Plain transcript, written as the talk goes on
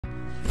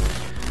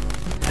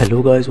Hello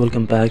guys,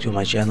 welcome back to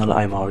my channel.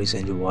 I'm Aris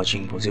and you're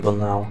watching Possible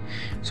Now.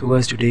 So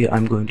guys, today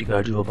I'm going to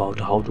guide you about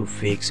how to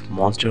fix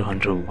Monster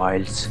Hunter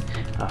Wilds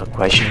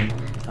crashing,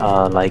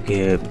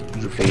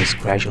 you face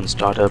crash on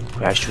startup,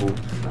 crash to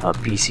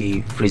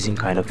PC, freezing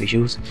kind of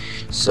issues.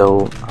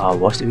 So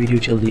watch the video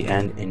till the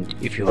end, and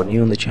if you are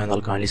new on the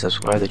channel, kindly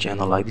subscribe the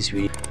channel, like this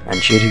video and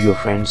share to your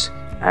friends.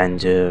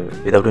 And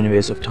without any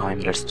waste of time,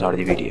 let's start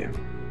the video.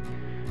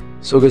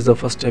 So guys, the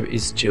first step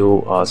is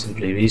to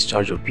simply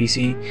restart your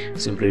PC.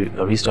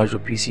 Restart your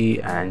PC,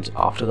 and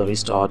after the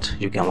restart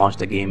you can launch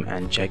the game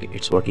and check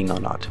it's working or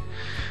not.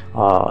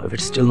 If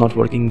it's still not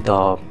working,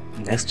 the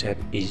next step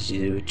is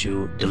to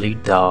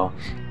delete the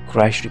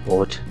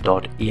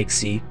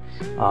crashreport.exe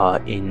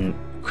in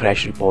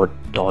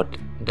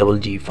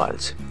crashreport.gg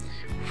files.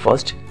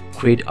 First,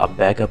 create a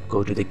backup.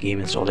 Go to the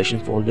game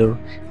installation folder,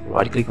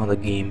 right click on the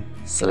game,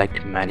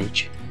 select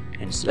manage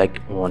and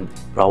select on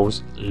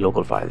browse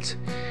local files.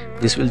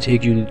 This will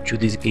take you to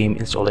this game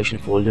installation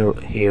folder.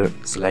 Here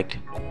select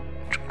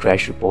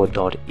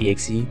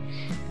crashreport.exe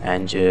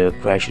and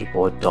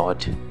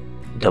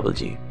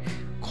crashreport.gg.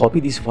 Copy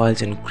these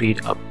files and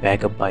create a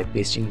backup by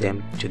pasting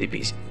them to the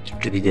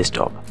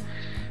desktop.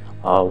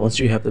 Once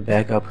you have the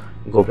backup,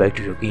 go back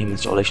to your game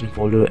installation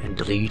folder and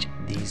delete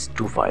these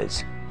two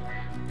files.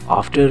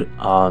 After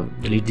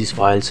delete these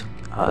files,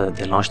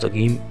 then launch the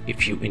game.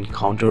 If you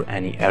encounter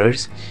any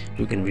errors,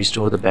 you can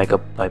restore the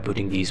backup by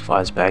putting these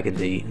files back in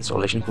the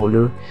installation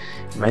folder.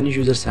 Many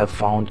users have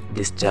found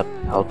this step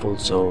helpful,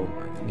 so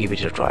give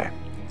it a try.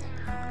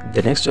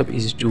 The next step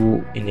is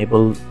to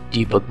enable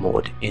debug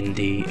mode in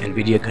the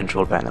NVIDIA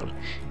control panel.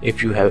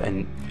 If you have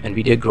an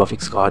NVIDIA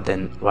graphics card,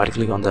 then right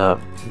click on the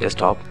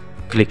desktop,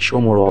 click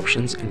show more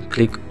options and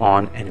click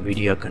on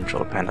NVIDIA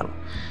control panel.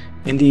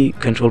 In the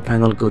control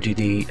panel, go to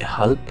the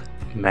help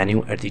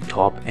menu at the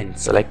top and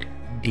select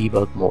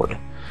debug mode.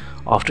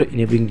 After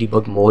enabling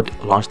debug mode,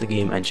 launch the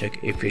game and check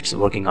if it's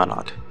working or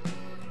not.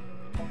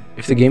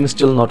 If the game is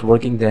still not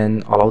working,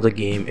 then allow the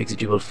game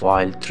executable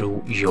file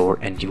through your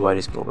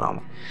antivirus program.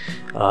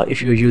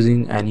 If you're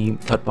using any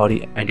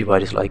third-party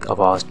antivirus like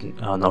Avast,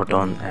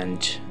 Norton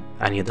and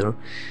any other,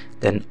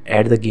 then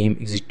add the game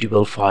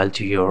executable file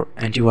to your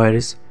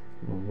antivirus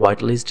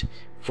whitelist.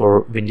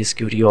 For Windows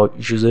security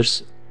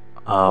users,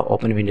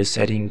 open Windows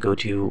setting, go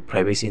to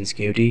privacy and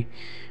security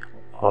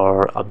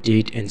or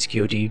update and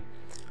security,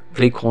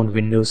 click on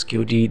Windows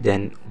security,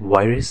 then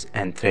virus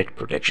and threat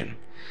protection.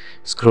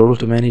 Scroll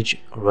to manage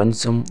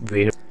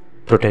ransomware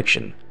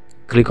protection,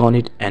 click on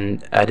it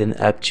and add an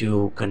app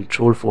to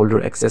control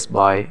folder access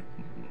by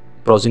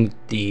browsing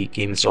the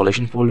game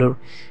installation folder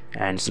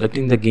and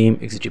selecting the game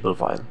executable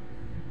file.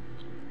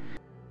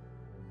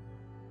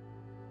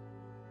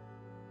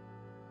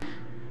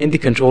 In the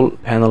control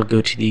panel,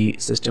 go to the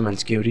system and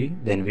security,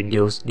 then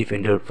Windows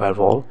Defender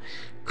Firewall.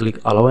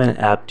 Click allow an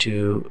app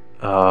to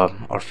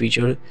or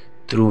feature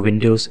through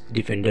Windows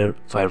Defender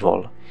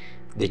Firewall.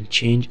 Then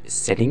change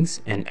settings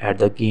and add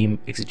the game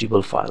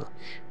executable file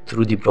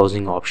through the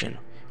browsing option.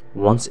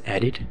 Once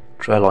added,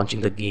 try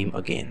launching the game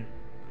again.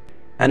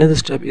 Another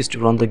step is to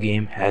run the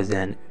game as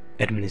an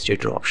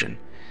administrator option.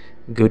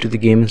 Go to the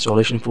game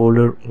installation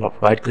folder,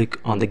 right click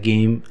on the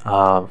game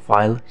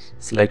file,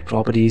 select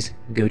properties,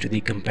 go to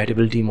the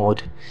compatibility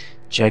mode,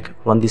 check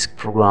run this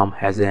program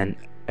as an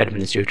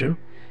administrator,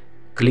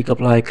 click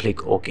apply,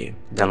 click OK,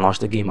 then launch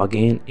the game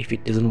again. If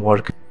it doesn't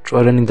work,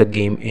 try running the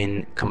game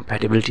in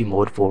compatibility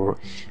mode for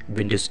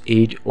Windows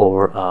 8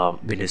 or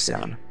Windows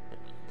 7.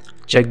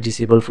 Check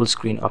disable full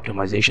screen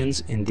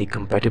optimizations in the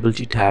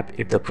compatibility tab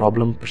if the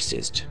problem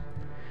persists.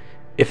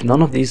 If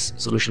none of these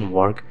solutions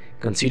work,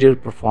 consider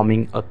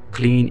performing a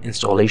clean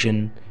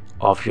installation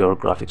of your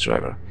graphics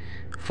driver.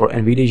 For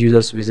NVIDIA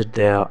users, visit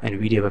the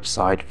NVIDIA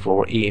website.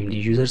 For AMD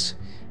users,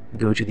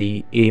 go to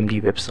the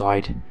AMD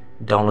website,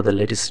 download the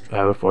latest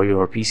driver for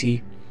your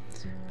PC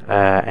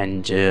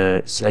and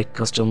select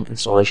custom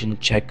installation,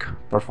 check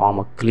perform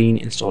a clean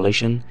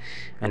installation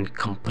and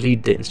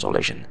complete the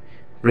installation.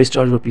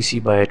 Restart your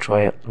PC by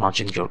try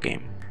launching your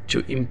game.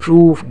 To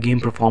improve game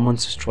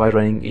performance, try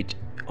running it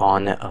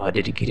on a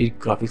dedicated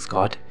graphics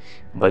card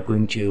by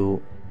going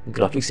to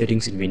graphics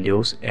settings in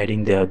Windows,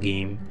 adding the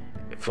game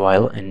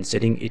file and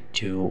setting it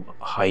to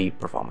high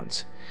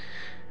performance.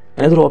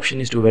 Another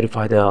option is to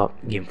verify the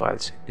game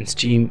files. In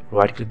Steam,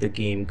 right click the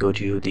game, go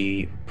to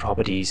the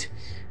properties,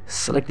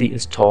 select the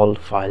install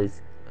files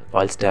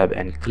tab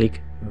and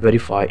click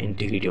verify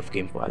integrity of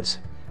game files.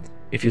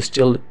 If you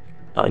still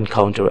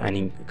encounter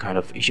any kind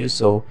of issues,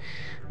 so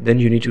then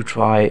you need to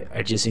try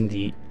adjusting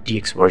the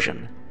DX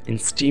version. In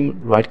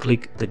Steam, right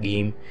click the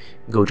game,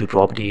 go to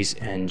properties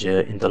and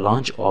in the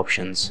launch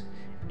options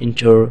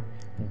enter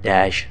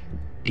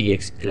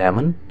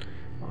 -DX11.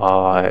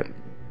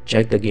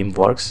 Check the game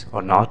works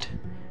or not.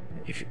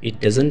 If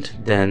it doesn't,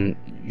 then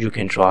you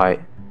can try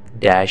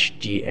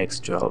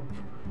 -GX12.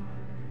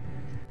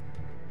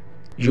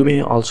 You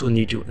may also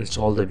need to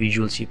install the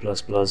Visual C++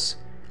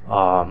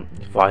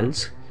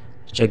 files.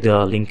 Check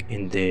the link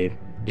in the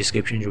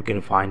description. You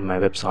can find my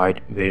website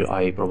where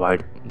I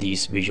provide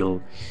these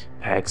visual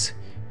packs,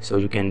 so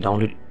you can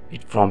download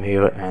it from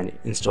here and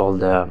install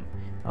the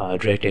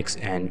DirectX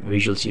and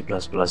Visual C++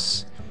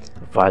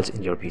 files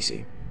in your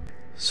PC.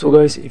 So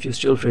guys, if you're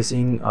still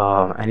facing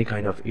any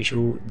kind of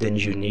issue, then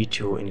you need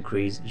to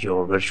increase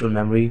your virtual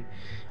memory.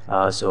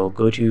 So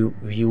go to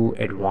View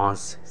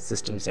Advanced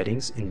System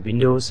Settings in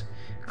Windows,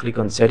 click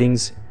on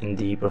Settings. In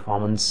the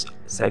Performance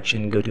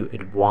section, go to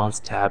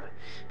Advanced tab,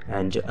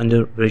 and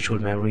under Virtual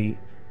Memory,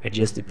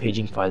 adjust the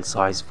paging file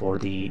size for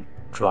the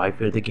drive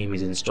where the game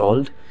is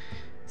installed.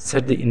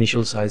 Set the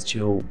initial size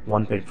to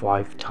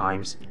 1.5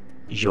 times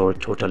your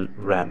total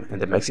RAM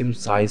and the maximum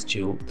size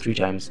to 3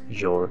 times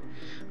your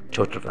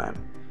total RAM.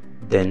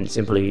 Then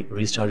simply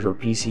restart your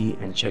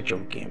PC and check your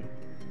game.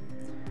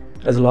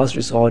 As a last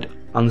resort,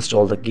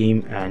 uninstall the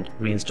game and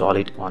reinstall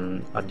it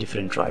on a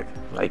different drive.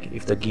 Like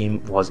if the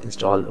game was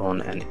installed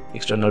on an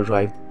external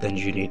drive, then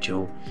you need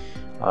to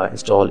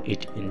install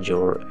it in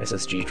your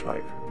SSD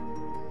drive.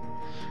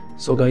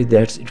 So guys,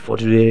 that's it for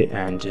today,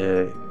 and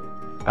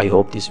I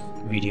hope this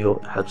video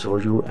helps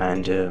for you.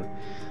 And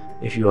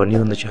if you are new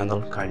on the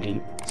channel,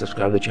 kindly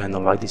subscribe to the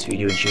channel, like this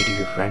video and share it with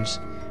your friends.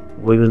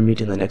 We will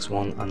meet in the next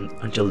one, and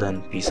until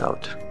then, peace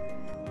out.